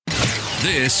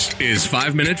This is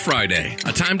 5 Minute Friday,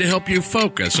 a time to help you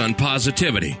focus on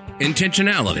positivity,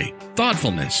 intentionality,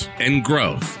 thoughtfulness, and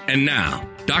growth. And now,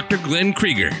 Dr. Glenn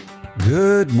Krieger.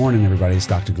 Good morning, everybody. It's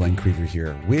Dr. Glenn Krieger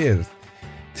here with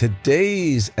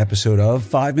today's episode of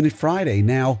 5 Minute Friday.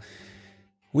 Now,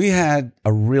 we had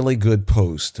a really good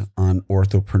post on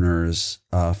Orthopreneurs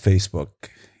Facebook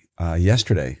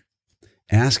yesterday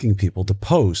asking people to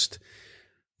post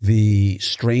the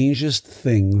strangest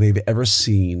thing they've ever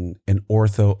seen an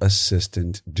ortho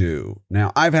assistant do.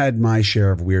 Now, I've had my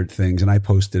share of weird things, and I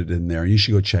posted it in there. You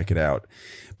should go check it out.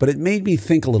 But it made me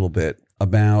think a little bit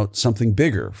about something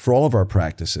bigger for all of our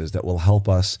practices that will help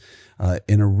us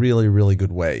in a really, really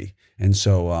good way. And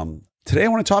so today I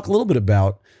want to talk a little bit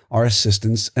about our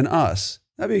assistants and us.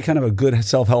 That'd be kind of a good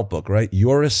self-help book, right?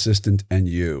 Your assistant and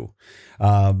you.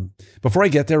 Before I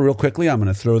get there, real quickly, I'm going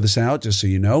to throw this out just so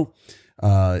you know.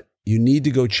 You need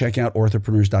to go check out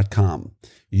orthopreneurs.com.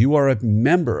 You are a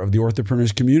member of the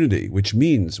Orthopreneurs community, which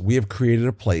means we have created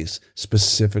a place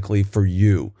specifically for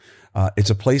you. It's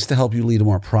a place to help you lead a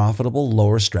more profitable,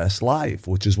 lower stress life,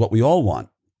 which is what we all want.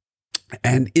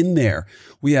 And in there,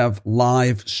 we have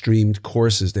live streamed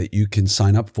courses that you can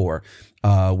sign up for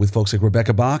with folks like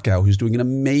Rebecca Bacow, who's doing an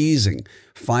amazing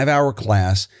 5-hour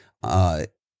class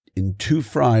in 2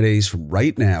 Fridays from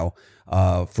right now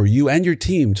for you and your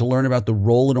team to learn about the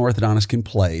role an orthodontist can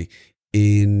play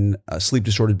in sleep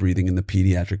disordered breathing in the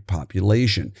pediatric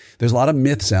population. There's a lot of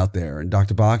myths out there, and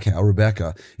Dr. Bacow,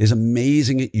 Rebecca, is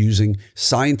amazing at using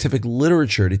scientific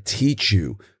literature to teach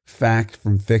you fact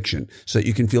from fiction so that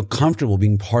you can feel comfortable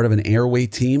being part of an airway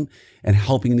team and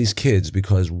helping these kids,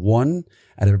 because 1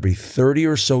 out of every 30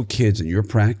 or so kids in your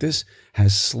practice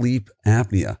has sleep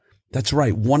apnea. That's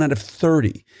right, 1 out of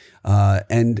 30.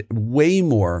 And way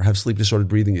more have sleep disordered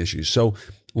breathing issues. So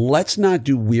let's not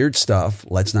do weird stuff.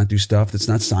 Let's not do stuff that's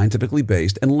not scientifically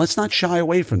based. And let's not shy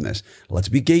away from this. Let's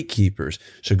be gatekeepers.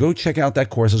 So go check out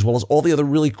that course, as well as all the other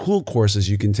really cool courses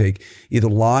you can take, either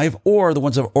live or the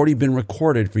ones that have already been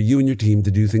recorded for you and your team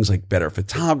to do things like better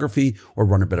photography or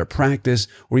run a better practice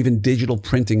or even digital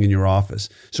printing in your office.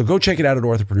 So go check it out at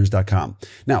orthopreneurs.com.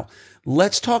 Now,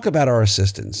 let's talk about our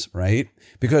assistants, right?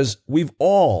 Because we've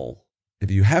all,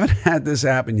 if you haven't had this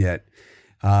happen yet,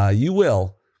 you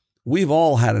will. We've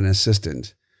all had an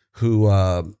assistant who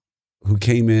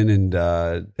came in and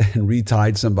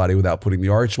retied somebody without putting the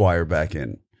arch wire back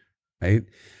in, right?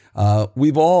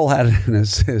 We've all had an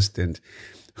assistant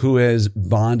who has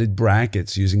bonded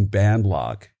brackets using band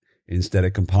lock instead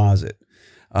of composite.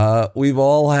 We've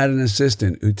all had an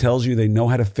assistant who tells you they know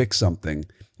how to fix something,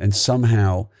 and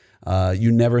somehow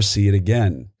you never see it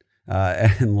again.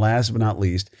 And last but not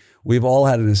least, we've all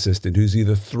had an assistant who's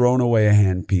either thrown away a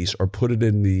handpiece or put it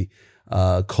in the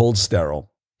cold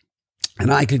sterile.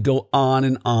 And I could go on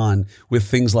and on with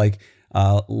things like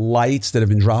lights that have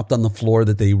been dropped on the floor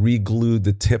that they re-glued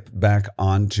the tip back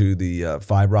onto the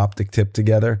fiber optic tip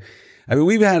together. I mean,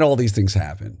 we've had all these things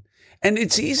happen. And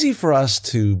it's easy for us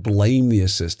to blame the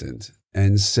assistant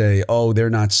and say, oh, they're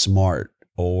not smart,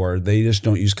 or they just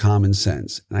don't use common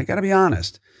sense. And I got to be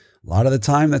honest, a lot of the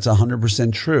time that's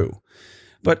 100% true.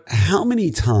 But how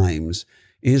many times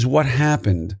is what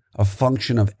happened a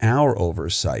function of our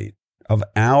oversight, of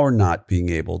our not being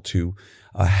able to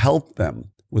help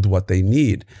them with what they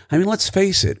need? I mean, let's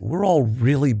face it, we're all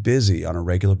really busy on a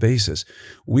regular basis.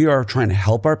 We are trying to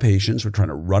help our patients. We're trying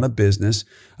to run a business.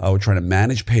 We're trying to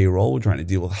manage payroll. We're trying to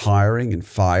deal with hiring and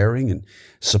firing and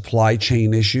supply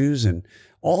chain issues and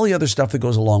all the other stuff that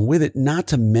goes along with it, not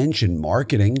to mention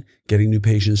marketing, getting new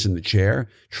patients in the chair,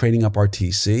 training up our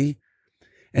TC.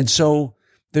 And so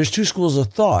there's 2 schools of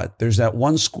thought. There's that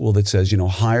one school that says,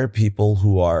 hire people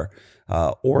who are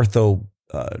ortho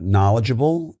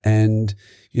knowledgeable and,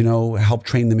 help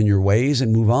train them in your ways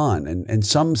and move on. And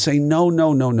some say, no,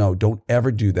 don't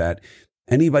ever do that.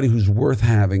 Anybody who's worth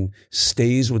having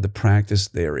stays with the practice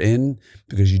they're in,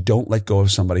 because you don't let go of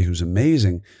somebody who's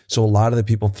amazing. So a lot of the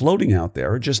people floating out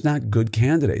there are just not good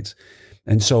candidates.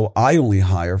 And so I only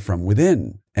hire from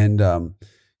within. And,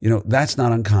 that's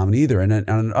not uncommon either. And on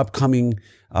an upcoming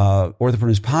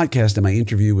Orthopreneurs podcast, in my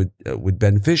interview with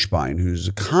Ben Fishbein, who's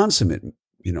a consummate,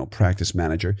 practice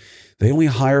manager, they only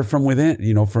hire from within,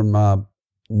 from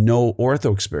no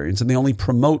ortho experience, and they only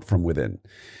promote from within.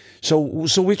 So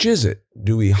which is it?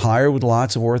 Do we hire with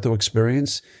lots of ortho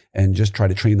experience and just try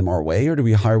to train them our way, or do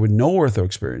we hire with no ortho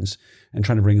experience and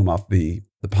try to bring them off the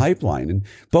pipeline? And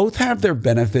both have their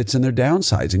benefits and their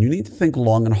downsides, and you need to think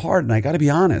long and hard. And I got to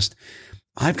be honest,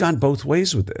 I've gone both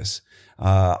ways with this.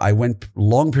 I went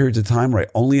long periods of time where I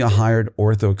only hired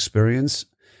ortho experience,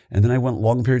 and then I went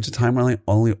long periods of time where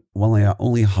I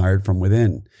only hired from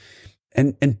within.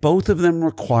 And both of them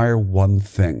require one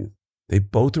thing. They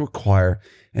both require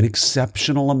an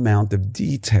exceptional amount of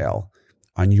detail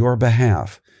on your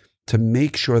behalf to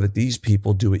make sure that these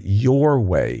people do it your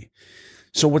way.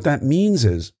 So what that means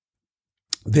is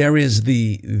there is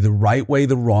the right way,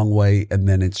 the wrong way, and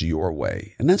then it's your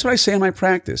way. And that's what I say in my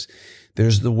practice.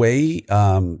 There's the way,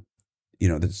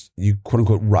 that's you quote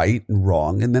unquote right and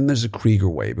wrong. And then there's a Krieger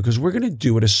way, because we're going to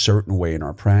do it a certain way in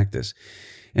our practice.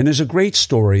 And there's a great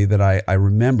story that I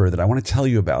remember that I want to tell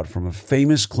you about from a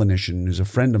famous clinician who's a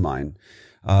friend of mine,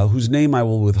 whose name I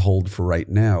will withhold for right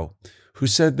now, who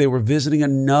said they were visiting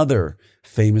another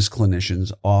famous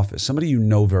clinician's office, somebody you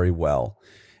know very well.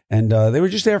 And they were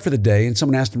just there for the day, and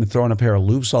someone asked them to throw on a pair of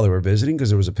loops while they were visiting because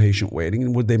there was a patient waiting,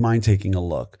 and would they mind taking a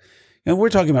look? And we're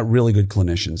talking about really good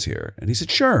clinicians here. And he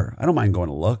said, sure, I don't mind going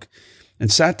to look.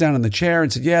 And sat down in the chair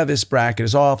and said, yeah, this bracket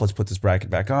is off. Let's put this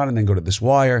bracket back on and then go to this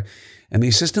wire. And the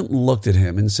assistant looked at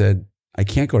him and said, I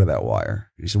can't go to that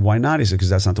wire. He said, why not? He said, because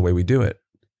that's not the way we do it.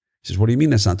 He says, what do you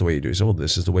mean that's not the way you do it? He said, well,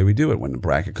 this is the way we do it. When the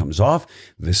bracket comes off,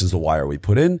 this is the wire we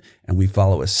put in, and we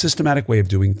follow a systematic way of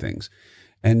doing things.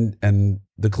 And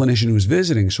the clinician who was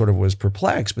visiting sort of was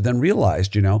perplexed, but then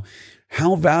realized,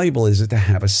 how valuable is it to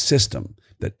have a system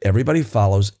that everybody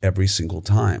follows every single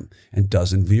time and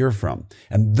doesn't veer from?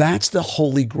 And that's the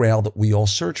holy grail that we all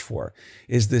search for,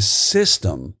 is this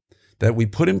system that we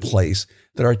put in place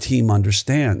that our team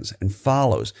understands and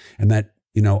follows, and that,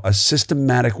 a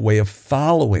systematic way of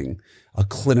following a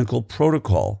clinical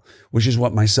protocol, which is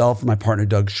what myself and my partner,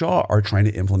 Doug Shaw, are trying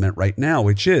to implement right now,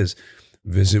 which is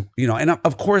visit, and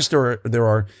of course there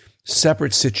are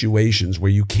separate situations where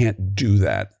you can't do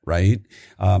that, right?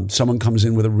 Someone comes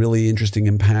in with a really interesting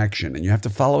impaction and you have to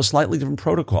follow a slightly different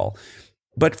protocol.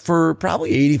 But for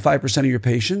probably 85% of your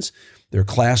patients, they're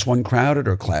class 1 crowded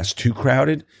or class 2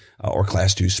 crowded or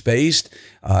class 2 spaced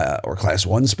or class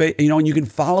 1 spaced, and you can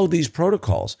follow these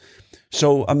protocols.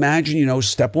 So imagine,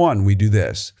 step 1, we do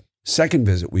this. Second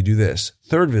visit, we do this.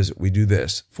 Third visit, we do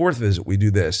this. Fourth visit, we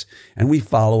do this. And we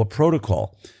follow a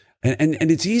protocol. And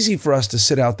it's easy for us to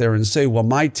sit out there and say, well,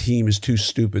 my team is too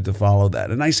stupid to follow that.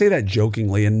 And I say that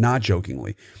jokingly and not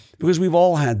jokingly, because we've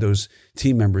all had those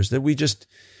team members that we just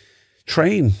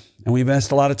train and we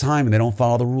invest a lot of time and they don't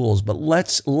follow the rules. But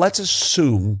let's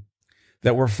assume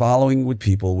that we're following with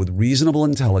people with reasonable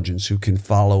intelligence who can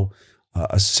follow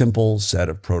a simple set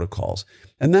of protocols.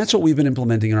 And that's what we've been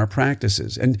implementing in our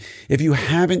practices. And if you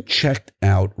haven't checked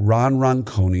out Ron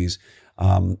Ronconi's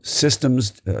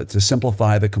Systems to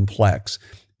Simplify the Complex,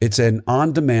 it's an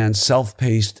on-demand,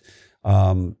 self-paced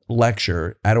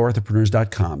lecture at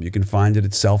orthopreneurs.com. You can find it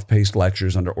at self-paced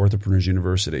lectures under Orthopreneurs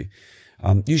University.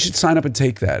 You should sign up and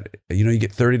take that. You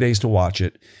get 30 days to watch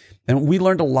it. And we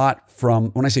learned a lot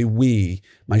from, when I say we,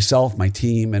 myself, my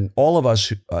team, and all of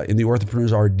us in the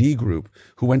Orthopreneurs RD group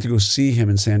who went to go see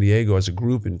him in San Diego as a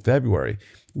group in February.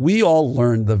 We all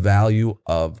learned the value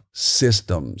of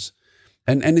systems.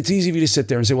 And it's easy for you to sit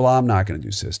there and say, well, I'm not going to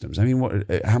do systems. I mean,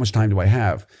 how much time do I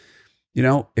have?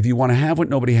 If you want to have what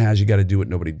nobody has, you got to do what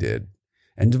nobody did.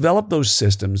 And develop those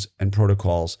systems and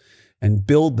protocols and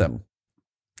build them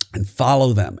and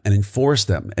follow them and enforce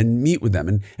them and meet with them.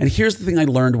 And here's the thing I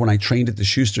learned when I trained at the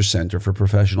Schuster Center for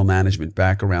Professional Management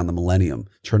back around the millennium,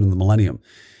 turn of the millennium.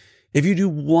 If you do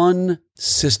one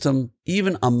system,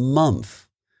 even a month,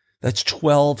 that's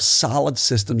 12 solid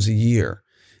systems a year.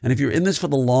 And if you're in this for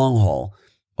the long haul,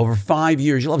 over 5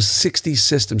 years, you'll have 60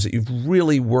 systems that you've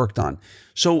really worked on.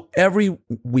 So every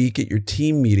week at your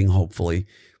team meeting, hopefully,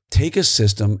 take a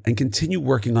system and continue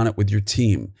working on it with your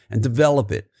team and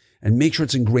develop it and make sure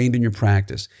it's ingrained in your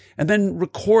practice. And then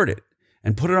record it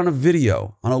and put it on a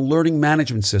video, on a learning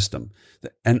management system.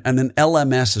 And an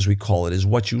LMS, as we call it, is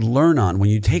what you learn on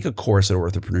when you take a course at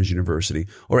Orthopreneurs University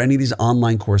or any of these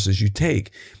online courses you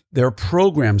take. There are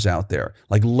programs out there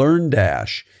like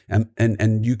LearnDash,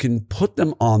 and you can put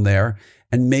them on there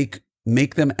and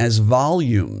make them as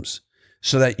volumes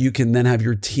so that you can then have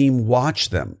your team watch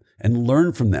them and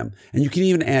learn from them. And you can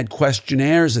even add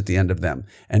questionnaires at the end of them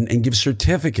and give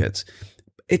certificates.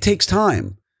 It takes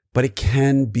time, but it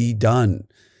can be done.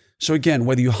 So again,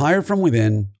 whether you hire from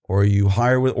within or you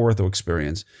hire with ortho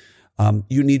experience,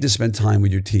 you need to spend time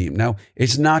with your team. Now,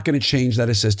 it's not going to change that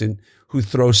assistant who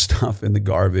throws stuff in the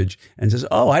garbage and says,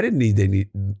 oh, I didn't need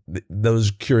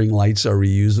those curing lights are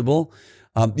reusable.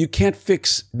 You can't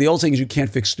fix, the old saying is you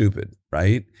can't fix stupid,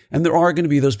 right? And there are going to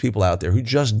be those people out there who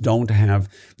just don't have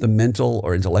the mental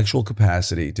or intellectual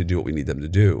capacity to do what we need them to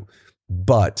do.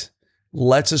 But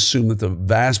let's assume that the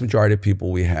vast majority of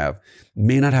people we have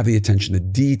may not have the attention to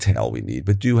detail we need,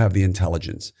 but do have the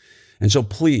intelligence. And so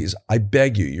please, I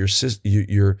beg you,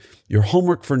 your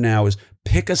homework for now is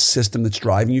Pick a system that's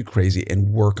driving you crazy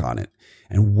and work on it,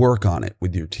 and work on it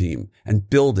with your team, and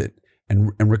build it,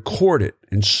 and record it,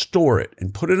 and store it,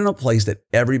 and put it in a place that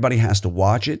everybody has to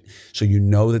watch it so you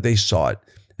know that they saw it.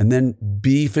 And then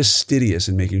be fastidious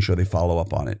in making sure they follow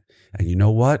up on it. And you know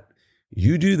what?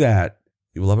 You do that,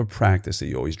 you will have a practice that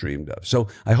you always dreamed of. So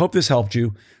I hope this helped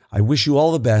you. I wish you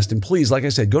all the best. And please, like I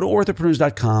said, go to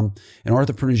orthopreneurs.com and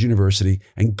Orthopreneurs University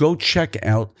and go check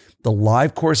out the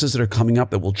live courses that are coming up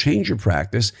that will change your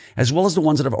practice, as well as the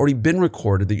ones that have already been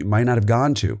recorded that you might not have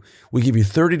gone to. We give you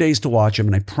 30 days to watch them.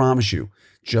 And I promise you,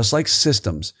 just like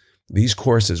systems, these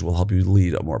courses will help you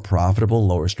lead a more profitable,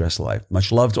 lower stress life.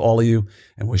 Much love to all of you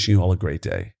and wishing you all a great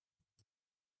day.